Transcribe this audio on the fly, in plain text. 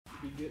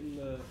be getting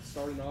the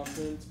starting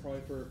offense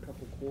probably for a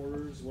couple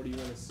quarters. What do you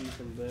want to see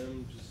from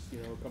them just,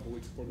 a couple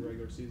weeks before the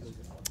regular season?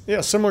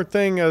 Yeah, similar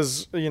thing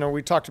as,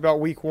 we talked about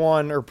week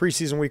one or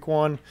preseason week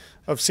one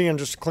of seeing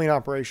just a clean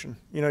operation.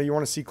 You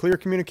want to see clear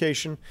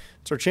communication.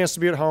 It's our chance to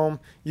be at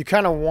home. You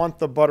kind of want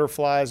the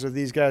butterflies of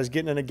these guys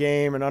getting in a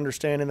game and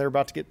understanding they're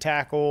about to get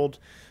tackled.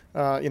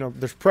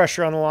 There's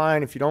pressure on the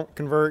line. If you don't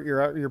convert,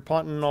 you're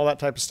punting and all that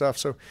type of stuff.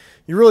 So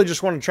you really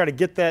just want to try to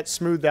get that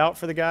smoothed out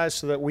for the guys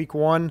so that week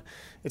one,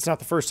 it's not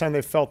the first time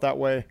they've felt that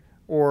way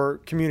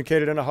or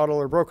communicated in a huddle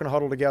or broken a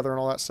huddle together and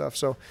all that stuff.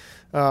 So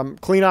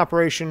clean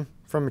operation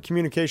from a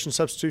communication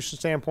substitution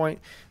standpoint.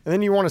 And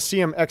then you want to see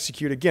them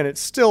execute. Again,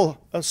 it's still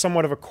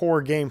somewhat of a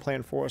core game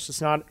plan for us.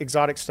 It's not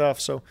exotic stuff.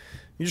 So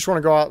you just want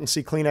to go out and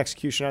see clean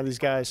execution out of these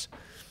guys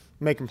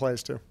making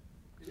plays too.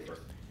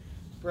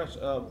 Press,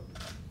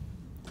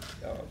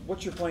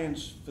 what's your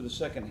plans for the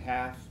second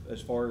half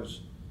as far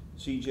as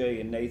CJ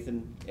and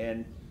Nathan?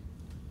 And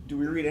do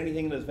we read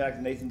anything into the fact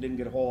that Nathan didn't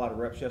get a whole lot of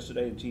reps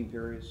yesterday in team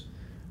periods?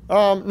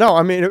 No,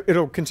 I mean,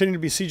 it'll continue to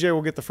be CJ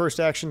will get the first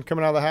action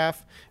coming out of the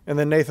half, and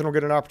then Nathan will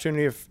get an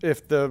opportunity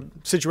if the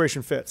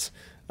situation fits.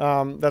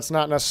 That's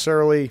not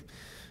necessarily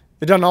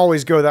 – it doesn't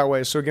always go that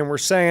way. So, again, we're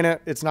saying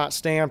it. It's not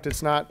stamped.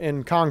 It's not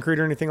in concrete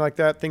or anything like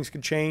that. Things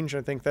could change.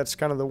 I think that's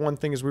kind of the one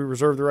thing is we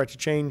reserve the right to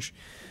change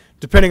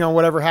depending on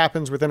whatever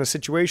happens within a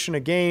situation, a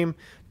game,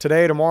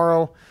 today,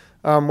 tomorrow,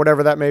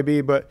 whatever that may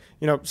be. But,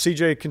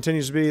 CJ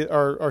continues to be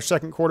our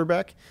second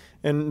quarterback,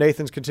 and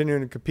Nathan's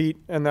continuing to compete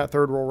in that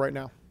third role right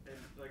now. And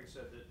like I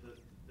said,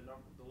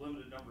 the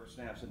limited number of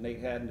snaps that Nate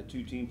had in the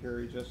two team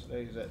periods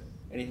yesterday, is that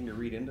anything to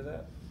read into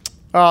that?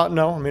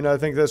 No. I mean, I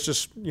think that's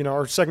just,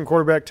 our second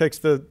quarterback takes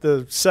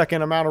the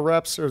second amount of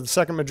reps or the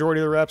second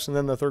majority of the reps, and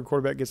then the third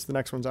quarterback gets the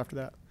next ones after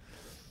that.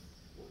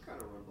 What kind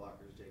of run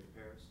blocker is Jacob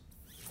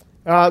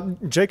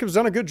Harris? Jacob's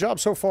done a good job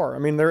so far. I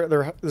mean,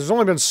 there's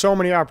only been so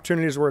many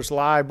opportunities where it's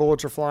live,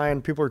 bullets are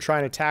flying, people are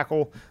trying to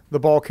tackle the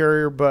ball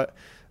carrier, but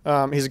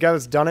he's a guy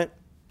that's done it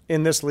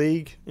in this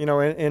league,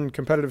 in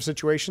competitive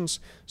situations.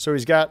 So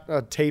he's got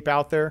a tape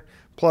out there,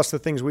 plus the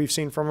things we've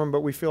seen from him, but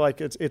we feel like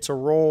it's a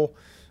role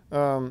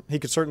he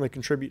could certainly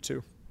contribute to.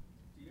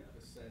 Do you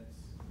have a sense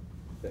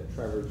that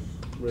Trevor's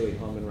really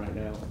humming right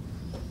now,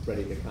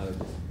 ready to kind of,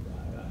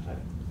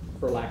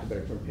 for lack of a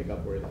better term, pick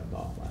up where he left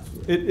off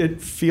last year?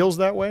 It feels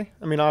that way.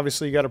 I mean,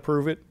 obviously you got to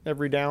prove it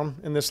every down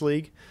in this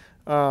league,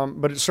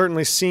 but it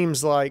certainly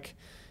seems like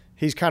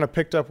he's kind of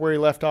picked up where he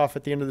left off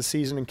at the end of the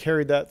season and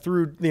carried that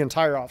through the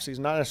entire offseason,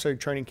 not necessarily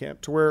training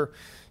camp, to where,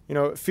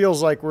 it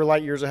feels like we're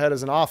light years ahead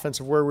as an offense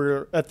of where we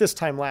were at this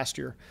time last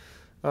year.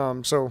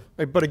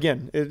 But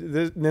again,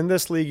 in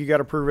this league, you got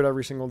to prove it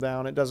every single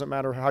down. It doesn't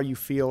matter how you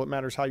feel; it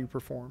matters how you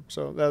perform.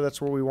 So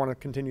that's what we want to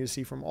continue to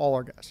see from all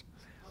our guys.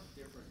 How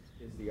different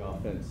is the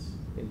offense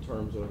in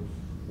terms of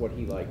what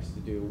he likes to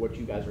do, what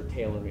you guys are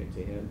tailoring it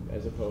to him,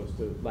 as opposed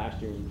to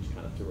last year when you just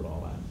kind of threw it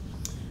all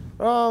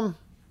out?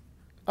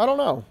 I don't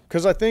know,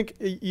 because I think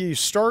you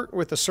start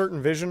with a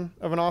certain vision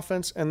of an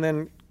offense, and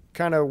then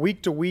kind of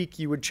week to week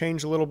you would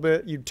change a little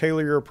bit. You'd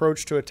tailor your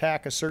approach to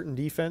attack a certain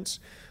defense,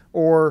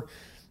 or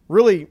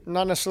really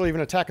not necessarily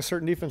even attack a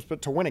certain defense,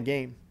 but to win a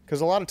game.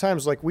 Because a lot of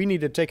times, we need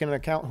to take into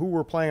account who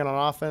we're playing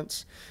on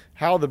offense,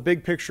 how the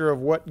big picture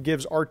of what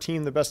gives our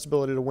team the best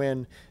ability to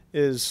win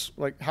is,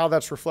 how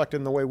that's reflected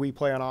in the way we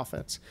play on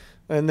offense.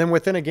 And then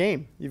within a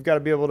game, you've got to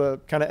be able to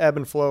kind of ebb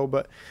and flow.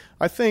 But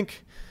I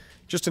think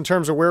just in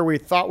terms of where we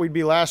thought we'd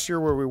be last year,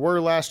 where we were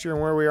last year,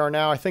 and where we are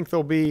now, I think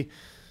there'll be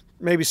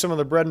maybe some of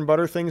the bread and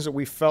butter things that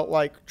we felt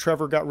like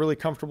Trevor got really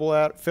comfortable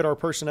at, fit our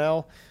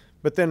personnel.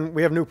 But then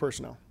we have new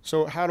personnel.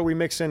 So how do we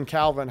mix in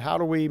Calvin? How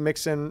do we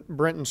mix in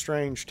Brenton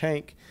Strange,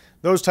 Tank,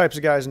 those types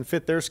of guys, and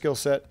fit their skill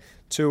set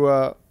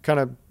to kind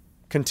of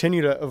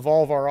continue to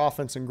evolve our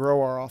offense and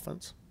grow our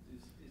offense?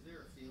 Is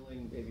there a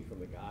feeling maybe from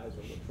the guys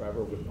or with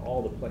Trevor, with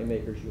all the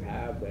playmakers you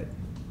have, that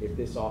if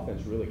this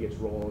offense really gets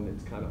rolling,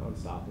 it's kind of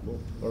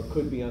unstoppable or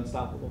could be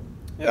unstoppable?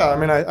 Yeah, I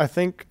mean,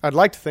 I'd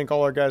like to think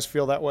all our guys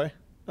feel that way.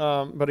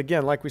 But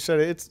again, like we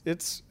said,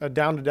 it's a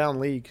down-to-down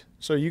league.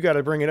 So you got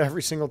to bring it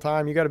every single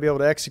time. You got to be able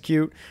to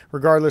execute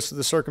regardless of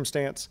the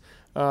circumstance.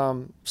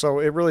 So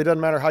it really doesn't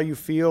matter how you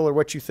feel or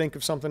what you think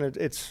of something.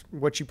 It's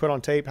what you put on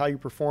tape, how you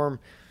perform,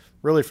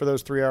 really for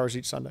those 3 hours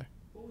each Sunday.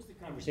 What was the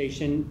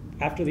conversation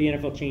after the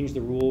NFL changed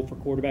the rule for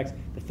quarterbacks,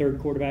 the third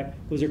quarterback?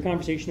 Was there a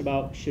conversation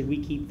about should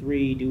we keep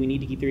three? Do we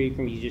need to keep three? Or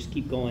can we just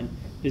keep going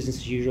business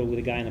as usual with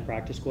a guy in the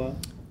practice squad?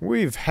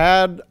 We've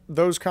had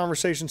those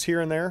conversations here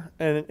and there,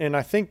 and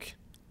I think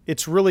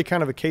it's really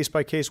kind of a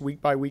case-by-case,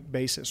 week-by-week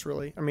basis,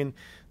 really. I mean,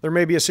 there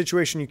may be a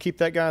situation you keep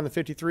that guy in the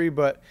 53,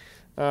 but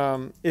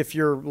if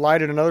you're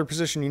light at another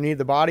position, you need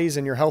the bodies,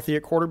 and you're healthy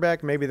at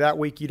quarterback, maybe that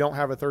week you don't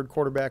have a third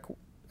quarterback,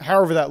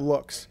 however that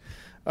looks.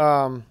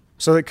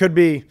 So it could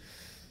be,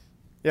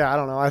 I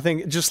don't know. I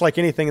think just like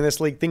anything in this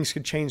league, things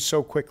could change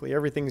so quickly.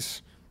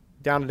 Everything's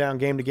down to down,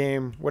 game to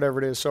game, whatever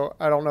it is. So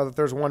I don't know that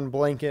there's one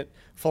blanket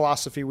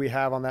philosophy we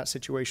have on that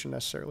situation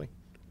necessarily.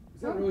 Is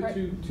Is that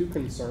really too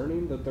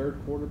concerning, the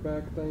third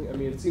quarterback thing? I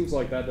mean, it seems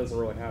like that doesn't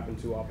really happen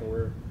too often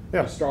where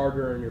Yeah. your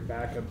starter and your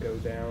backup go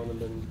down and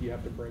then you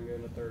have to bring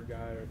in a third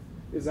guy.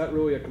 Is that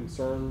really a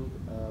concern?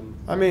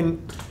 I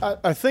mean,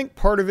 I think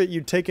part of it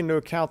you'd take into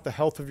account the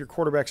health of your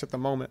quarterbacks at the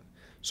moment.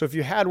 So if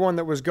you had one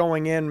that was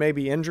going in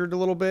maybe injured a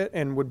little bit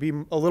and would be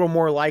a little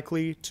more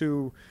likely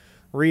to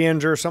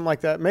re-injure or something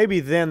like that, maybe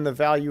then the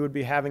value would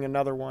be having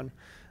another one.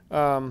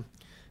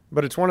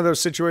 But it's one of those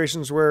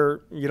situations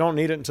where you don't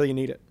need it until you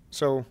need it.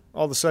 So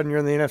all of a sudden you're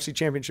in the NFC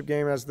Championship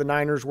game as the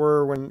Niners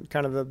were when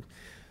kind of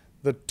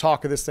the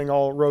talk of this thing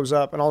all rose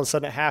up, and all of a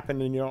sudden it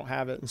happened and you don't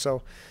have it. And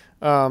so,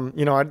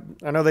 you know,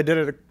 I know they did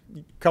it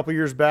a couple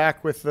years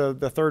back with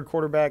the third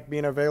quarterback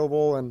being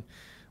available and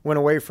went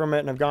away from it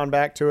and have gone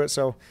back to it.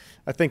 So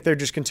I think they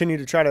just continue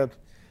to try to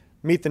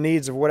meet the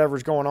needs of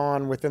whatever's going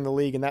on within the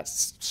league in that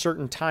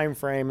certain time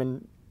frame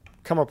and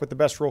come up with the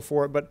best rule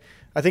for it. But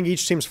I think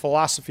each team's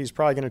philosophy is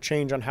probably going to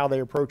change on how they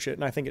approach it,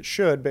 and I think it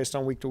should based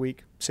on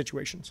week-to-week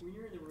situations. When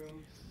you're in the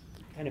room,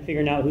 kind of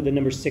figuring out who the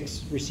number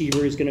 6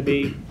 receiver is going to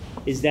be,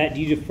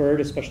 do you defer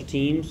to special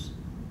teams,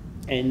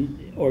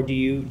 or do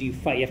you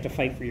fight? You have to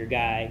fight for your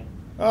guy.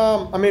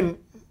 I mean,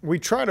 we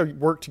try to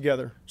work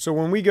together. So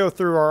when we go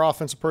through our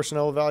offensive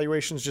personnel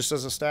evaluations, just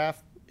as a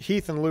staff,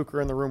 Heath and Luke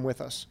are in the room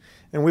with us,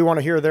 and we want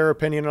to hear their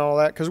opinion and all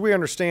that because we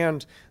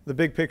understand the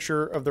big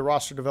picture of the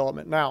roster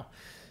development. Now,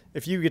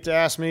 if you get to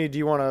ask me, do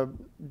you want a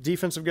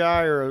defensive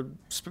guy or an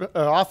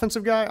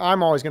offensive guy,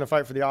 I'm always going to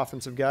fight for the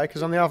offensive guy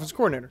because I'm the offensive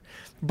coordinator.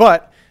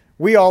 But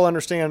we all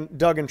understand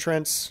Doug and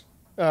Trent's,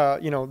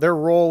 their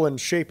role in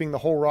shaping the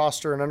whole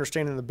roster and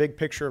understanding the big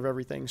picture of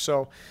everything.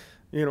 So,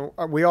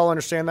 we all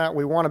understand that.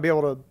 We want to be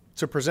able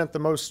to present the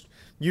most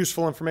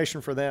useful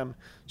information for them.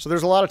 So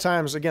there's a lot of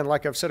times, again,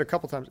 like I've said a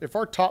couple times, if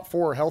our top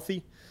 4 are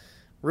healthy,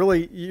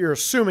 really you're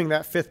assuming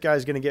that 5th guy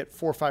is going to get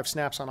 4 or 5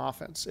 snaps on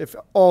offense if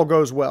all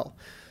goes well.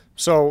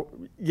 So,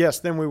 yes,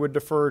 then we would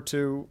defer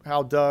to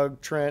how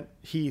Doug, Trent,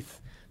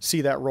 Heath see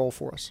that role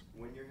for us.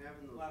 When you're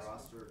having those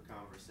roster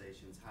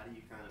conversations, how do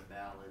you kind of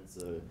balance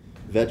a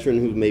veteran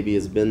who maybe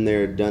has been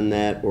there, done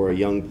that, or a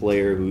young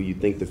player who you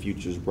think the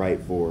future's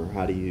bright for?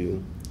 How do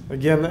you...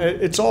 Again,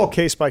 it's all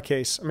case by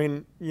case. I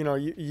mean,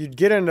 you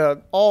get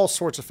into all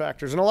sorts of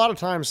factors, and a lot of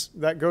times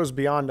that goes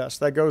beyond us.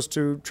 That goes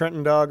to Trent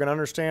and Doug and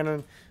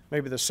understanding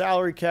maybe the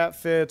salary cap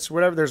fits,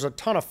 whatever. There's a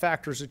ton of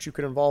factors that you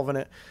could involve in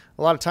it.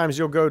 A lot of times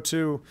you'll go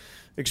to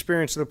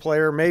experience of the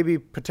player, maybe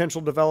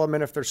potential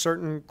development if there's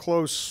certain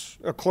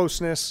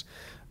closeness,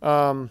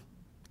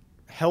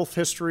 health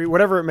history,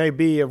 whatever it may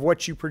be of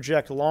what you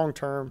project long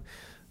term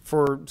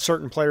for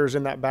certain players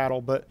in that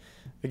battle. But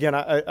again,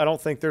 I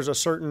don't think there's a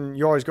certain,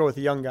 you always go with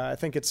the young guy. I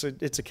think it's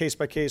a case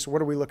by case.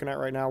 What are we looking at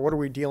right now? What are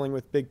we dealing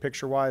with big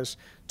picture wise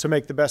to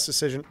make the best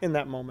decision in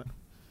that moment?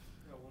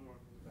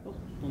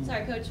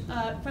 Sorry, Coach.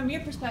 From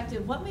your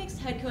perspective, what makes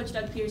head coach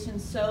Doug Peterson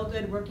so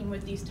good working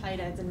with these tight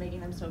ends and making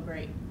them so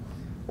great?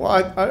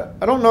 Well,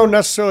 I don't know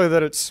necessarily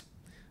that it's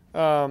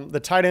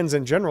the tight ends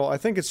in general. I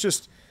think it's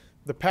just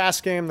the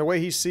pass game, the way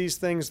he sees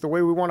things, the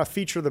way we want to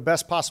feature the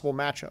best possible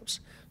matchups.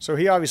 So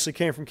he obviously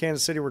came from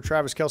Kansas City where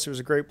Travis Kelce was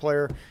a great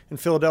player. In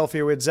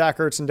Philadelphia, we had Zach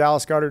Ertz and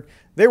Dallas Goedert.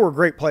 They were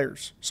great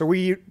players. So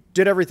we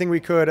did everything we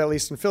could, at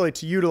least in Philly,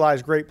 to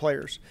utilize great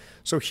players.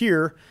 So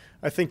here,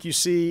 I think you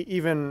see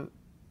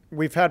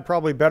we've had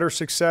probably better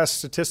success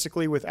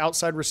statistically with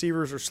outside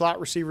receivers or slot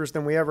receivers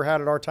than we ever had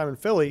at our time in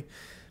Philly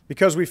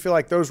because we feel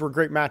like those were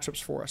great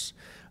matchups for us.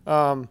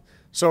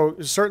 So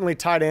certainly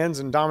tight ends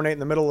and dominate in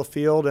the middle of the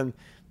field, and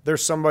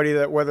there's somebody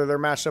that whether they're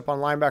matched up on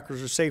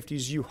linebackers or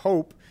safeties, you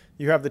hope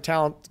you have the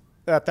talent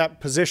at that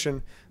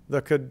position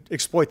that could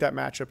exploit that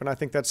matchup. And I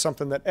think that's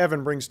something that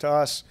Evan brings to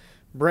us.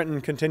 Brenton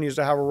continues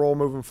to have a role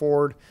moving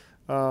forward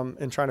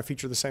in trying to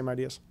feature the same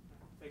ideas.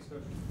 Thanks,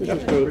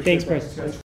 Coach. Thanks, Chris.